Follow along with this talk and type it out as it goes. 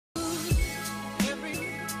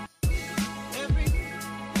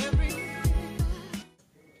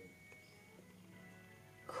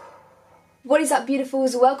What is up,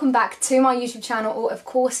 beautifuls? Welcome back to my YouTube channel, or of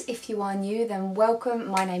course if you are new then welcome.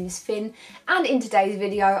 My name is Finn, and in today's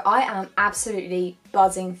video I am absolutely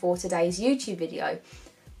buzzing for today's YouTube video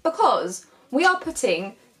because we are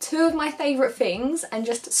putting two of my favourite things and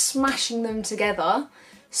just smashing them together.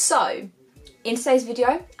 So in today's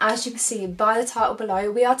video, as you can see by the title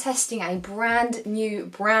below, we are testing a brand new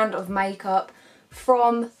brand of makeup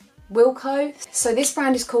from Wilko. So this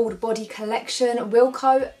brand is called Body Collection.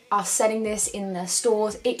 Wilko are selling this in their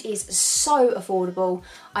stores. It is so affordable.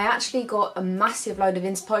 I actually got a massive load of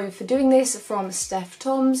inspo for doing this from Steph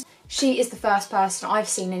Toms. She is the first person I've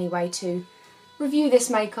seen anyway to review this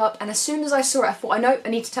makeup, and as soon as I saw it I thought, I know I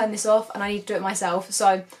need to turn this off and I need to do it myself. So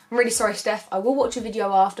I'm really sorry, Steph, I will watch a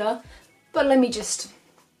video after, but let me just,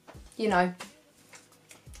 you know,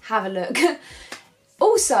 have a look.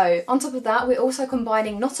 Also, on top of that, we're also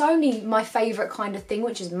combining not only my favourite kind of thing,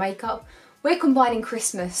 which is makeup, we're combining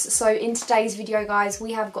Christmas. So in today's video, guys,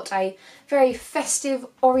 we have got a very festive,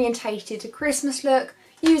 orientated Christmas look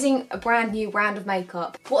using a brand new brand of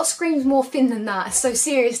makeup. What screams more Finn than that? So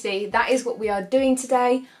seriously, that is what we are doing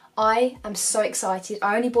today. I am so excited.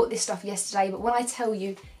 I only bought this stuff yesterday, but when I tell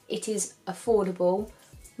you it is affordable,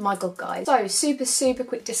 my god, guys. So super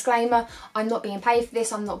quick disclaimer, I'm not being paid for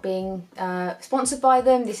this, I'm not being sponsored by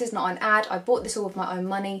them, this is not an ad. I bought this all with my own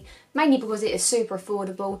money, mainly because it is super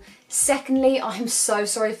affordable. Secondly, I'm so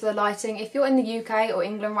sorry for the lighting. If you're in the UK or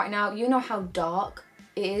England right now, you know how dark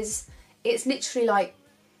it is. It's literally like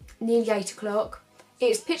nearly 8 o'clock,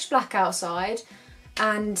 it's pitch black outside,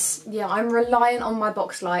 and yeah, I'm reliant on my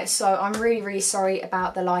box light, so I'm really sorry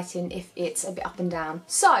about the lighting if it's a bit up and down.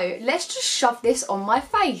 So let's just shove this on my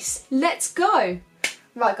face. Let's go.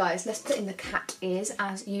 Right guys, let's put in the cat ears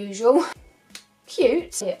as usual.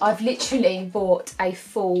 Cute. I've literally bought a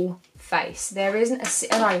full face. There isn't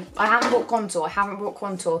a, no, I haven't bought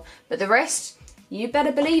contour, but the rest, you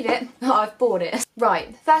better believe it, I've bought it.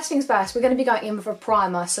 Right, first things first, we're going to be going in with a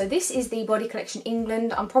primer. So this is the Body Collection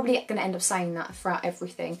England. I'm probably going to end up saying that throughout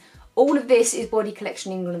everything. All of this is Body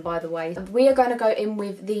Collection England, by the way. We are going to go in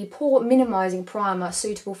with the Pore Minimising Primer,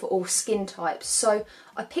 suitable for all skin types. So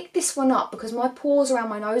I picked this one up because my pores around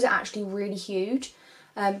my nose are actually really huge.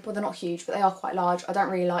 Well, they're not huge, but they are quite large. I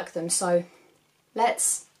don't really like them, so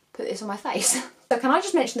let's put this on my face. So can I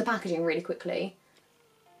just mention the packaging really quickly?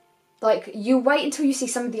 Like, you wait until you see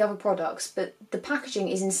some of the other products, but the packaging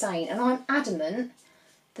is insane, and I'm adamant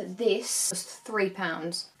that this was £3.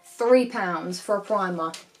 £3 for a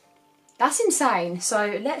primer. That's insane.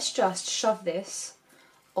 So let's just shove this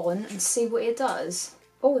on and see what it does.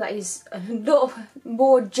 Oh, that is a lot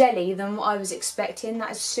more jelly than what I was expecting. That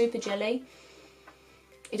is super jelly.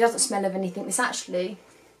 It doesn't smell of anything. This actually,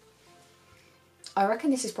 I reckon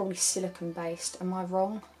this is probably silicone based. Am I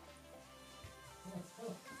wrong?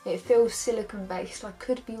 It feels silicone based, I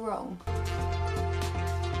could be wrong.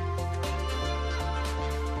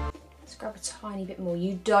 Let's grab a tiny bit more.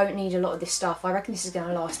 You don't need a lot of this stuff. I reckon this is going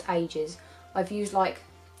to last ages. I've used like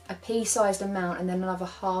a pea-sized amount and then another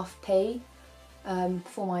half pea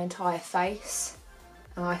for my entire face.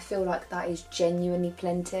 And I feel like that is genuinely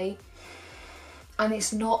plenty. And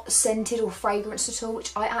it's not scented or fragranced at all,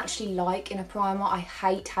 which I actually like in a primer. I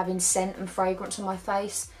hate having scent and fragrance on my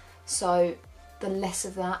face. So the less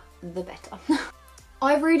of that, the better.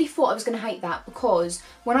 I really thought I was going to hate that because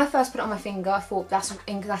when I first put it on my finger, I thought that's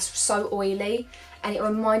so oily, and it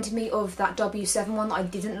reminded me of that W7 one that I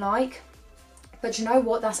didn't like. But you know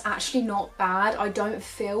what? That's actually not bad. I don't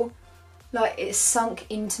feel like it's sunk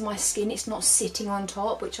into my skin. It's not sitting on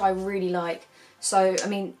top, which I really like. So, I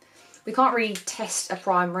mean, we can't really test a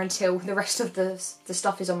primer until the rest of the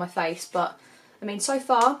stuff is on my face. But, I mean, so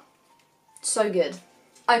far, so good.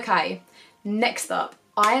 Okay. Next up,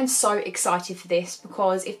 I am so excited for this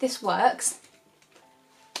because if this works,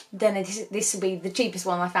 then this will be the cheapest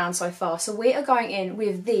one I found so far. So we are going in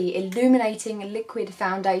with the Illuminating Liquid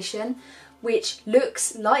Foundation, which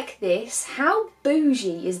looks like this. How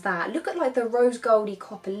bougie is that? Look at like the rose goldy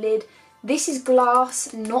copper lid. This is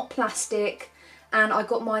glass, not plastic, and I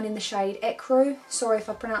got mine in the shade Ecru. Sorry if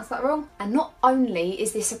I pronounced that wrong. And not only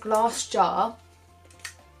is this a glass jar,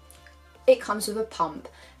 it comes with a pump.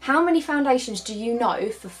 How many foundations do you know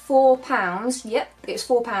for £4, yep, it's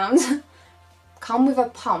 £4, come with a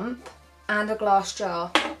pump and a glass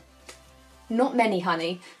jar? Not many,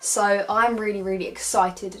 honey. So I'm really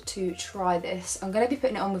excited to try this. I'm going to be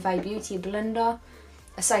putting it on with a beauty blender.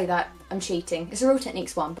 I say that, I'm cheating. It's a Real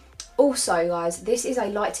Techniques one. Also, guys, this is a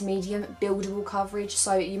light to medium buildable coverage,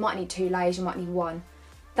 so you might need 2 layers, you might need 1.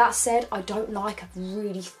 That said, I don't like a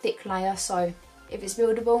really thick layer, so if it's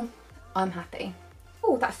buildable, I'm happy.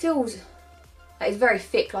 Oh, that feels Like, it's very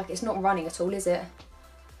thick, like it's not running at all, is it?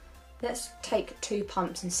 Let's take 2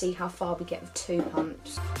 pumps and see how far we get with 2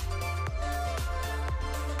 pumps.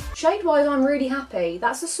 Shade wise, I'm really happy.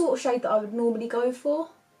 That's the sort of shade that I would normally go for.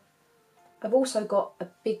 I've also got a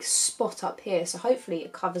big spot up here, so hopefully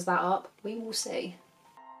it covers that up. We will see.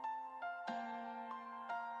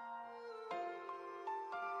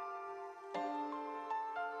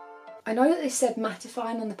 I know that they said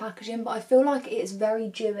mattifying on the packaging, but I feel like it is very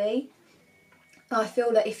dewy. I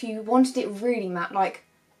feel that if you wanted it really matte, like,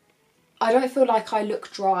 I don't feel like I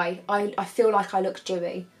look dry. I feel like I look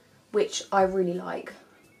dewy, which I really like.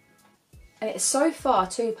 And it's so far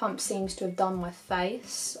 2 pumps seems to have done my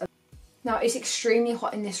face. Now it's extremely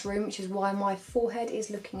hot in this room, which is why my forehead is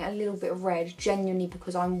looking a little bit red, genuinely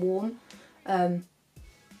because I'm warm. But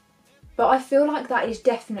I feel like that is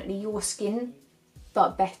definitely your skin,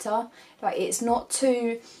 but better. Like, it's not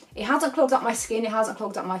too, it hasn't clogged up my skin, it hasn't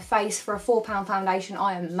clogged up my face. For a £4 foundation,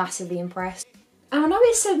 I am massively impressed. And I know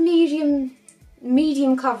it said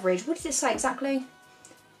medium coverage. What did it say exactly?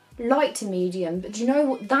 Light to medium, but do you know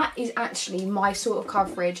what? That is actually my sort of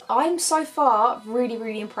coverage. I'm so far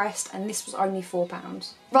really impressed, and this was only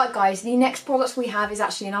 £4. Right guys, the next products we have is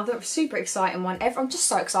actually another super exciting one. I'm just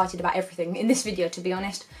so excited about everything in this video, to be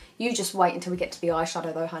honest. You just wait until we get to the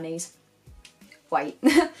eyeshadow though, honeys. Wait.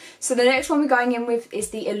 So the next one we're going in with is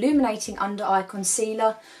the Illuminating Under Eye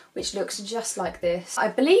Concealer, which looks just like this. I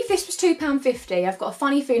believe this was £2.50. I've got a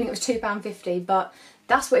funny feeling it was £2.50, but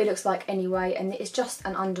that's what it looks like anyway, and it's just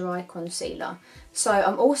an under eye concealer. So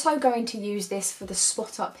I'm also going to use this for the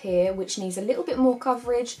spot up here, which needs a little bit more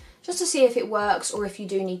coverage, just to see if it works, or if you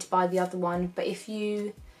do need to buy the other one. But if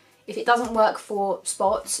it doesn't work for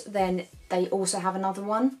spots, then they also have another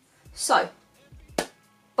one. So,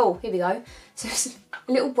 oh, here we go. So it's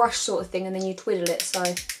a little brush sort of thing, and then you twiddle it. So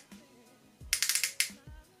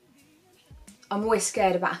I'm always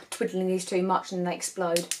scared about twiddling these too much and they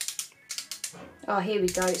explode. Oh, here we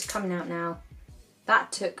go, it's coming out now.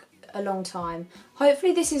 That took a long time.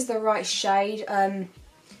 Hopefully this is the right shade.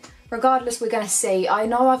 Regardless, we're going to see. I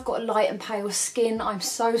know I've got light and pale skin. I'm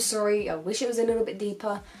so sorry. I wish it was a little bit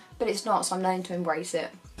deeper, but it's not, so I'm learning to embrace it.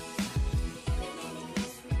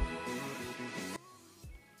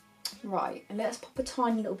 Right, and let's pop a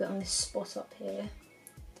tiny little bit on this spot up here.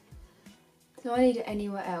 Do I need it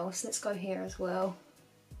anywhere else? Let's go here as well.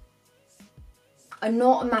 I'm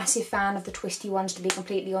not a massive fan of the twisty ones, to be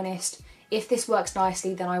completely honest. If this works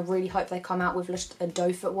nicely, then I really hope they come out with just a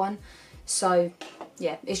doe foot one. So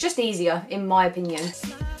yeah, it's just easier in my opinion.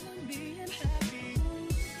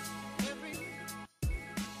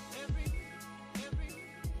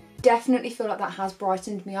 Definitely feel like that has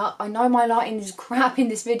brightened me up. I know my lighting is crap in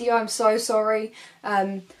this video, I'm so sorry.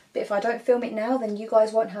 But if I don't film it now, then you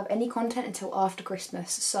guys won't have any content until after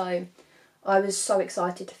Christmas. So I was so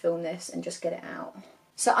excited to film this and just get it out.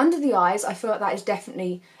 So under the eyes, I feel like that has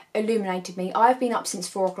definitely illuminated me. I've been up since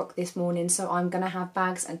 4 o'clock this morning, so I'm going to have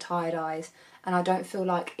bags and tired eyes. And I don't feel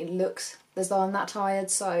like it looks as though I'm that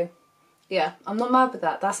tired. So yeah, I'm not mad with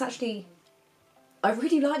that. That's actually, I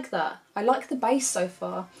really like that. I like the base so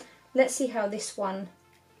far. Let's see how this one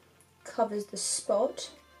covers the spot.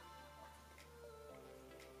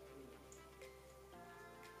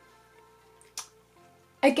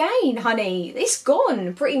 Again, honey, it's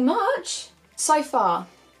gone pretty much. So far,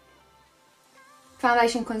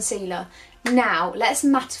 foundation concealer. Now, let's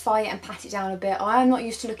mattify it and pat it down a bit. I am not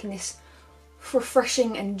used to looking this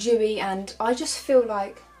refreshing and dewy, and I just feel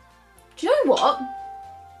like, do you know what?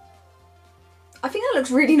 I think that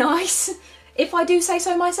looks really nice, if I do say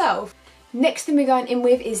so myself. Next thing we're going in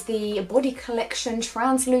with is the Body Collection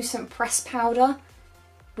Translucent Press Powder,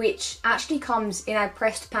 which actually comes in a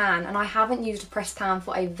pressed pan, and I haven't used a pressed pan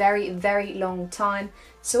for a very long time,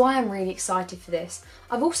 so I am really excited for this.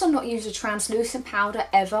 I've also not used a translucent powder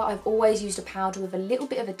ever. I've always used a powder with a little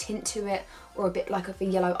bit of a tint to it, or a bit like of a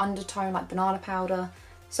yellow undertone like banana powder,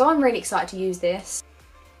 so I'm really excited to use this.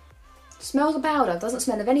 Smells of powder, doesn't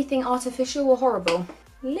smell of anything artificial or horrible.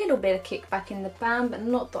 A little bit of kickback in the pan, but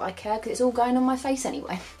not that I care because it's all going on my face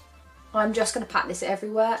anyway. I'm just going to pat this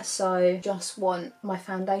everywhere, so just want my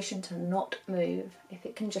foundation to not move. If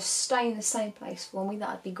it can just stay in the same place for me,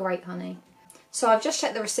 that'd be great, honey. So I've just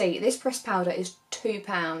checked the receipt. This pressed powder is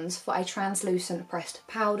 £2 for a translucent pressed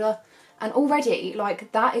powder, and already,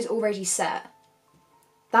 like, that is already set.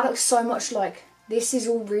 That looks so much like, this is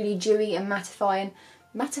all really dewy and mattifying.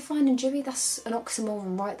 Mattifying and dewy, that's an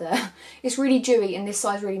oxymoron right there. It's really dewy and this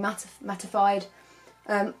side's really mattified.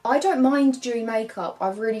 I don't mind dewy makeup, I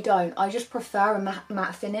really don't. I just prefer a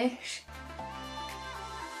matte finish.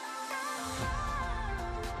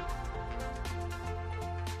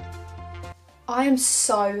 I am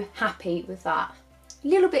so happy with that. A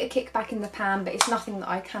little bit of kickback in the pan, but it's nothing that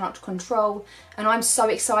I cannot control, and I'm so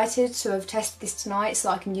excited to have tested this tonight so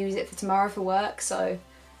that I can use it for tomorrow for work, so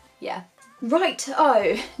yeah. Right,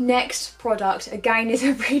 next product, again, is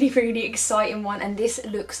a really exciting one, and this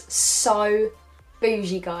looks so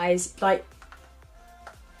bougie, guys, like,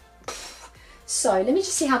 so let me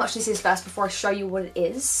just see how much this is first before I show you what it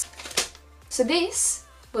is. So this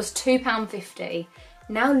was £2.50.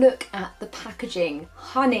 Now look at the packaging,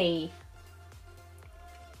 honey.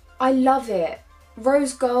 I love it.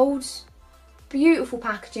 Rose gold, beautiful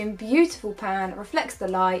packaging, beautiful pan, reflects the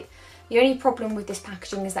light. The only problem with this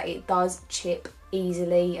packaging is that it does chip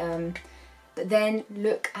easily. But then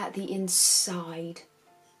look at the inside.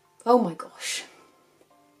 Oh my gosh.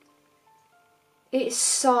 It's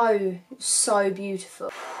so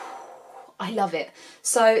beautiful. I love it.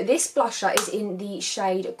 So this blusher is in the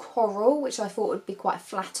shade Coral, which I thought would be quite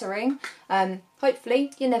flattering.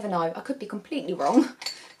 Hopefully, you never know. I could be completely wrong.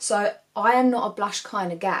 So I am not a blush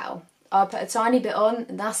kind of gal. I'll put a tiny bit on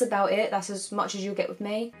and that's about it. That's as much as you'll get with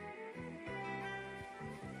me.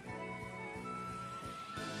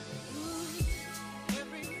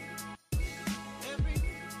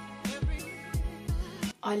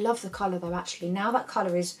 I love the colour though, actually. Now that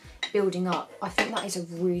colour is building up, I think that is a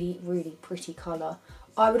really pretty colour.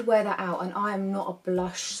 I would wear that out, and I am not a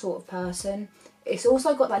blush sort of person. It's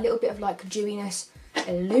also got that little bit of like dewiness,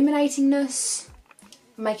 illuminatingness.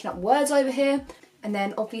 I'm making up words over here. And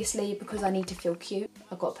then obviously, because I need to feel cute,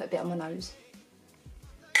 I've got to put a bit on my nose.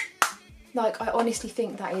 Like, I honestly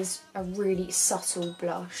think that is a really subtle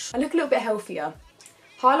blush. I look a little bit healthier.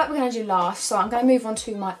 Highlight we're going to do last, so I'm going to move on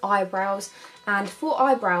to my eyebrows. And for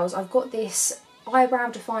eyebrows, I've got this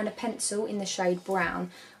eyebrow definer pencil in the shade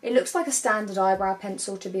Brown. It looks like a standard eyebrow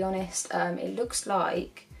pencil, to be honest. It looks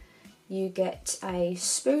like you get a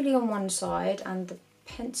spoolie on one side and the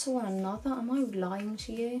pencil on another. Am I lying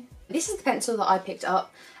to you? This is the pencil that I picked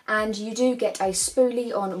up, and you do get a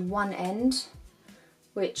spoolie on one end,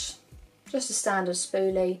 which just a standard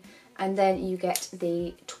spoolie, and then you get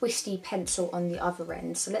the twisty pencil on the other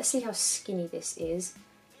end. So let's see how skinny this is.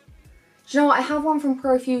 Do you know what? I have one from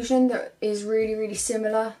Profusion that is really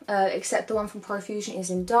similar, except the one from Profusion is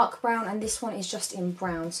in dark brown and this one is just in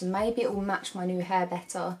brown, so maybe it will match my new hair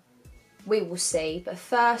better. We will see, but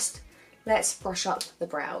first let's brush up the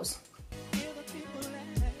brows.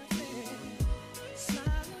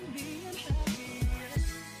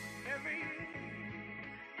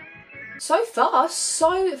 So far,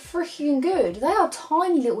 so freaking good. They are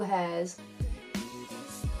tiny little hairs.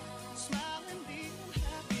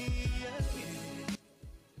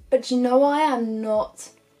 But you know, I am not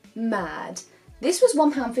mad. This was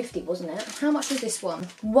 £1.50, wasn't it? How much was this one?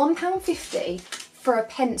 £1.50 for a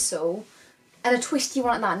pencil and a twisty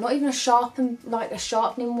one like that. Not even a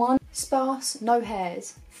sharpening one. Sparse, no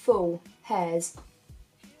hairs, full hairs.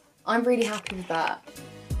 I'm really happy with that.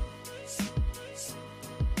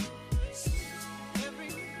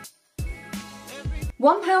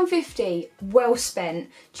 £1.50, well spent.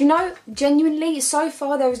 Do you know, genuinely, so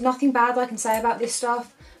far there is nothing bad I can say about this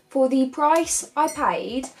stuff. For the price I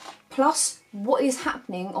paid, plus what is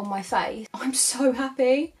happening on my face, I'm so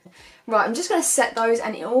happy. Right, I'm just going to set those,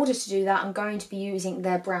 and in order to do that, I'm going to be using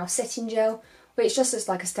their brow setting gel, which just looks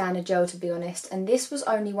like a standard gel, to be honest, and this was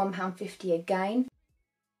only £1.50 again.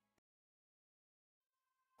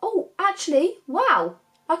 Oh, actually, wow.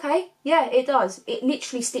 Okay, yeah, it does. It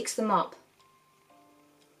literally sticks them up.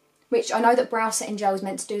 Which I know that brow setting gel is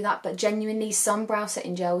meant to do that, but genuinely some brow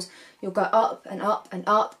setting gels, you'll go up and up and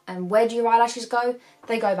up, and where do your eyelashes go?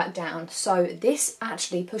 They go back down. So this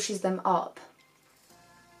actually pushes them up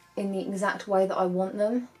in the exact way that I want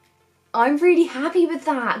them. I'm really happy with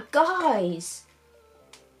that, guys.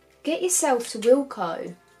 Get yourself to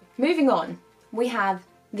Wilko. Moving on, we have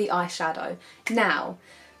the eyeshadow. Now,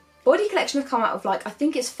 Body Collection have come out with, like, I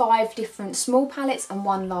think it's 5 different small palettes and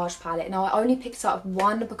 1 large palette. Now, I only picked up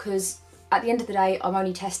one because at the end of the day, I'm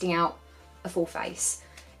only testing out a full face.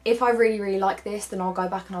 If I really like this, then I'll go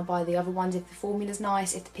back and I'll buy the other ones if the formula's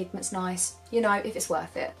nice, if the pigment's nice, you know, if it's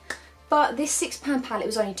worth it. But this £6 palette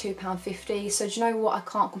was only £2.50, so do you know what? I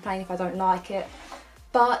can't complain if I don't like it.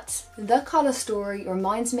 But the colour story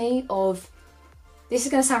reminds me of, this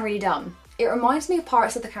is going to sound really dumb, it reminds me of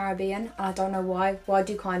Pirates of the Caribbean, and I don't know why. Well, I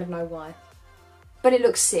do kind of know why. But it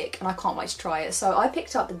looks sick, and I can't wait to try it. So I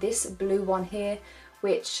picked up this blue one here,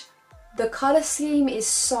 which the colour scheme is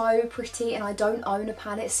so pretty, and I don't own a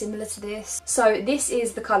palette similar to this. So this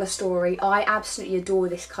is the colour story. I absolutely adore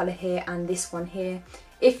this colour here and this one here.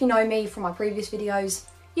 If you know me from my previous videos,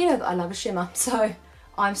 you know that I love a shimmer. So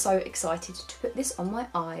I'm so excited to put this on my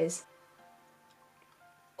eyes.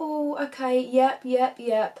 Oh, okay, yep.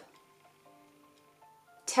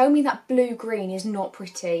 Tell me that blue-green is not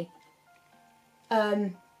pretty.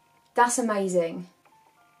 That's amazing.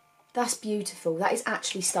 That's beautiful. That is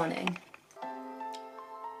actually stunning.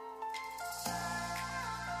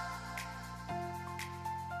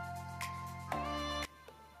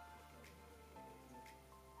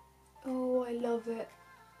 Oh, I love it.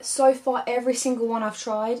 So far, every single one I've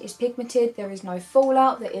tried is pigmented. There is no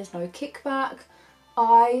fallout. There is no kickback.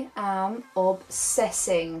 I am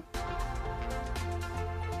obsessing.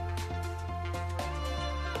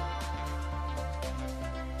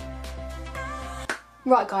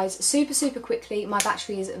 Right guys, super quickly, my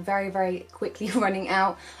battery is very quickly running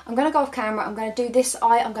out. I'm going to go off camera, I'm going to do this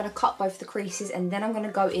eye, I'm going to cut both the creases, and then I'm going to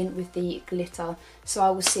go in with the glitter. So I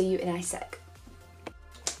will see you in a sec.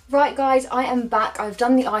 Right guys, I am back. I've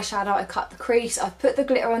done the eyeshadow, I cut the crease, I've put the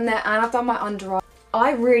glitter on there, and I've done my under eye.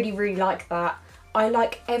 I really like that. I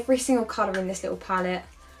like every single colour in this little palette.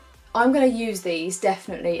 I'm going to use these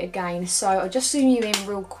definitely again, so I'll just zoom you in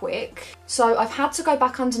real quick. So I've had to go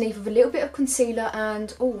back underneath with a little bit of concealer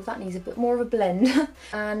and, oh, that needs a bit more of a blend,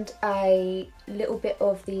 and a little bit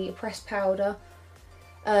of the pressed powder,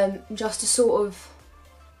 just to sort of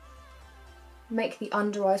make the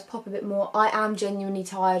under eyes pop a bit more. I am genuinely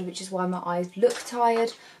tired, which is why my eyes look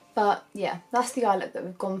tired, but yeah, that's the eye look that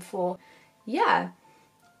we've gone for. Yeah.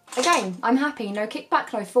 Again, I'm happy, no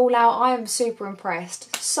kickback, no fallout, I am super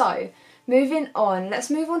impressed. So, moving on, let's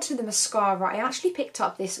move on to the mascara. I actually picked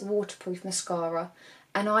up this waterproof mascara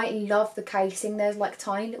and I love the casing. There's like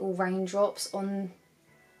tiny little raindrops on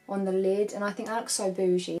the lid and I think that looks so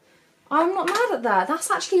bougie. I'm not mad at that,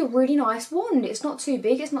 that's actually a really nice wand. It's not too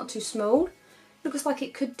big, it's not too small. Looks like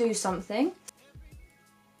it could do something.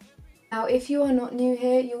 Now, if you are not new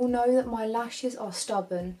here, you'll know that my lashes are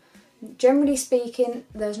stubborn. Generally speaking,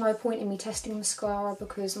 there's no point in me testing mascara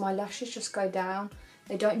because my lashes just go down.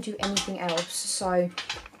 They don't do anything else. So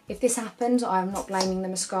if this happens, I'm not blaming the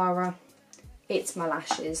mascara. It's my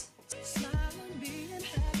lashes.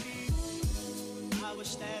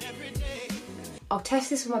 I'll test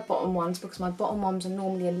this with my bottom ones because my bottom ones are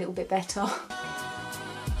normally a little bit better.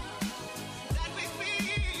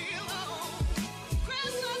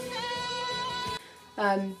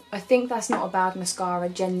 I think that's not a bad mascara,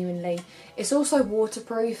 genuinely. It's also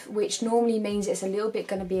waterproof, which normally means it's going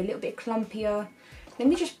to be a little bit clumpier. Let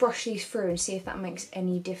me just brush these through and see if that makes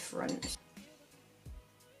any difference.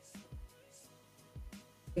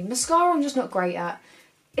 Mascara I'm just not great at.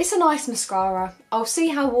 It's a nice mascara. I'll see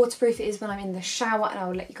how waterproof it is when I'm in the shower and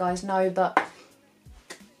I'll let you guys know, but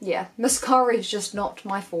yeah, mascara is just not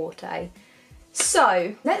my forte.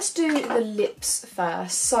 So let's do the lips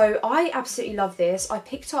first. So I absolutely love this. I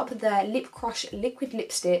picked up their Lip Crush liquid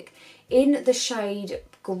lipstick in the shade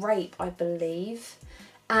Grape, I believe.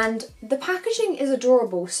 And the packaging is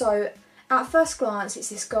adorable. So at first glance it's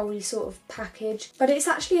this goldy sort of package, but it's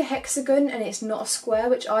actually a hexagon and it's not a square,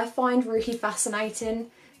 which I find really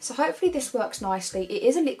fascinating. So hopefully this works nicely. It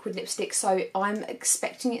is a liquid lipstick, so I'm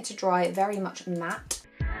expecting it to dry very much matte.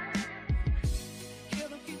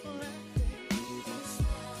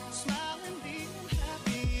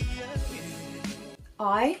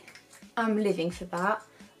 I am living for that.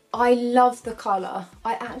 I love the colour.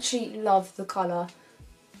 I actually love the colour.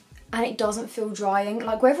 And it doesn't feel drying.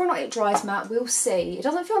 Like, whether or not it dries matte, we'll see. It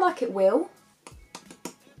doesn't feel like it will.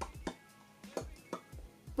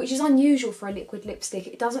 Which is unusual for a liquid lipstick.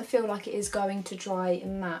 It doesn't feel like it is going to dry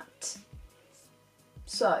matte.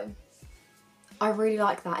 So, I really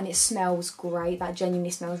like that. And it smells great. That genuinely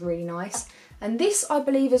smells really nice. And this, I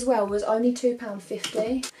believe as well, was only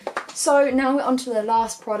 £2.50. So now we're on to the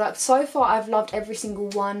last product. So far I've loved every single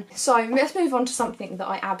one. So let's move on to something that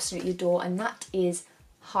I absolutely adore, and that is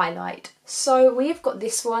highlight. So we've got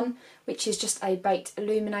this one, which is just a baked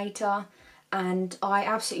illuminator, and I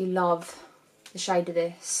absolutely love the shade of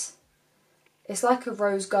this. It's like a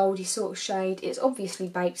rose goldy sort of shade. It's obviously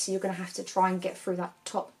baked, so you're going to have to try and get through that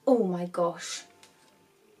top. Oh my gosh.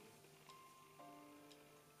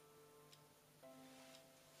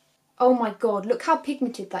 Oh my god, look how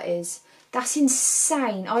pigmented that is. That's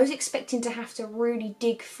insane. I was expecting to have to really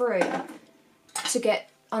dig through to get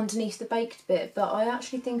underneath the baked bit, but I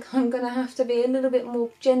actually think I'm going to have to be a little bit more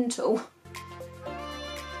gentle.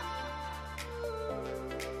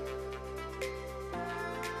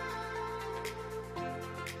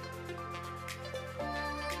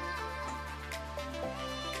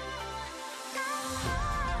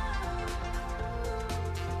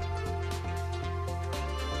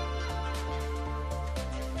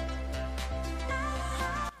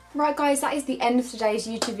 Right guys, that is the end of today's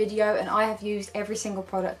YouTube video, and I have used every single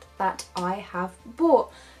product that I have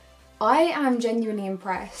bought. I am genuinely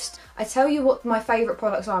impressed. I tell you what my favourite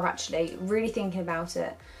products are actually, really thinking about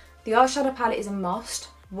it. The eyeshadow palette is a must.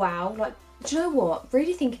 Wow, like, do you know what?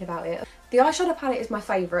 Really thinking about it. The eyeshadow palette is my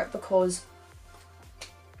favourite because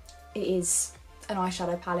it is an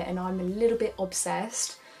eyeshadow palette and I'm a little bit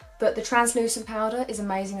obsessed. But the translucent powder is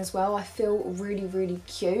amazing as well. I feel really, really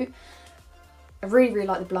cute. I really, really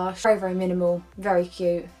like the blush. Very, very minimal, very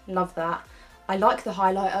cute. Love that. I like the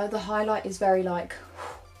highlighter. The highlight is very like,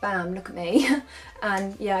 bam, look at me.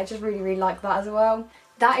 And yeah, I just really, really like that as well.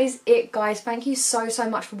 That is it, guys. Thank you so, so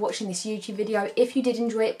much for watching this YouTube video. If you did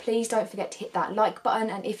enjoy it, please don't forget to hit that like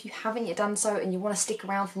button. And if you haven't yet done so and you want to stick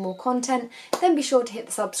around for more content, then be sure to hit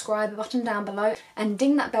the subscribe button down below and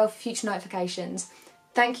ding that bell for future notifications.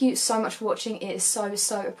 Thank you so much for watching. It is so,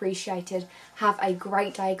 so appreciated. Have a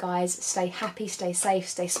great day, guys. Stay happy, stay safe,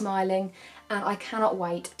 stay smiling. And I cannot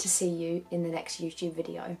wait to see you in the next YouTube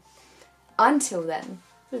video. Until then,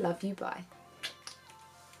 love you, bye.